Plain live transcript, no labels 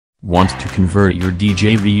Want to convert your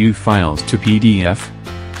DjVu files to PDF?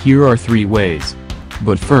 Here are 3 ways.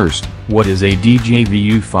 But first, what is a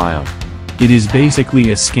DjVu file? It is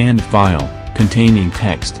basically a scanned file, containing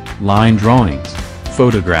text, line drawings,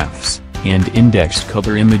 photographs, and indexed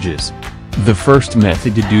color images. The first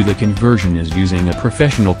method to do the conversion is using a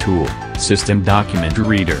professional tool, System Document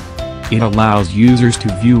Reader. It allows users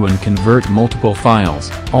to view and convert multiple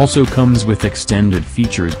files, also comes with extended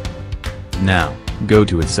features. Now, go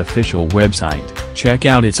to its official website, check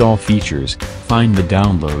out its all features, find the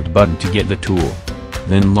download button to get the tool.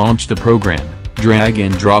 Then launch the program, drag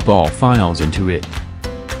and drop all files into it.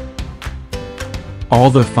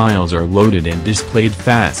 All the files are loaded and displayed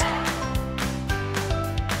fast.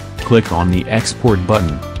 Click on the Export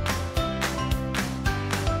button.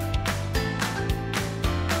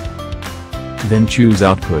 Then choose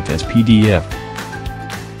Output as PDF.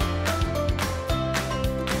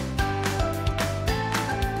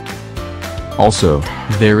 Also,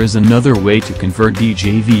 there is another way to convert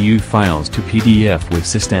DjVu files to PDF with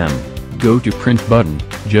System. Go to Print button,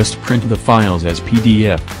 just print the files as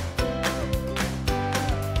PDF.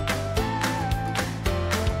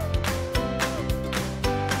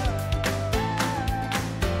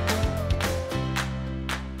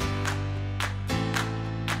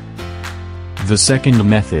 The second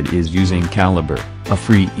method is using Calibre, a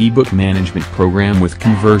free ebook management program with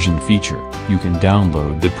conversion feature. You can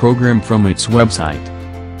download the program from its website.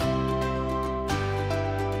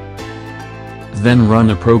 Then run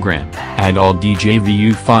a program, add all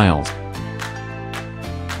DjVu files.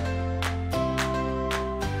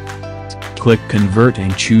 Click Convert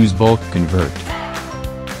and choose Bulk Convert.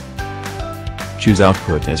 Choose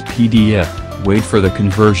Output as PDF, wait for the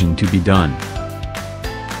conversion to be done.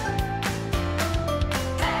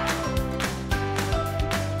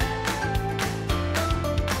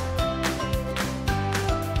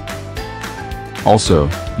 Also,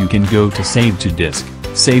 you can go to Save to Disk,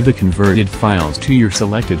 save the converted files to your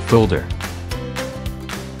selected folder.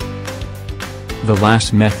 The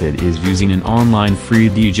last method is using an online free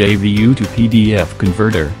DjVu to PDF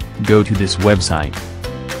converter. Go to this website.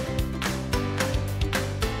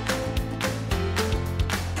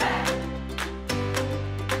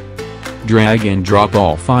 Drag and drop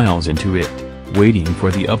all files into it, waiting for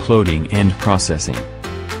the uploading and processing.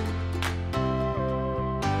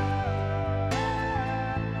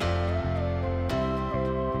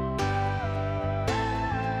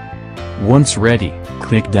 Once ready,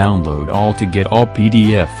 click Download all to get all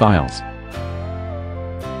PDF files.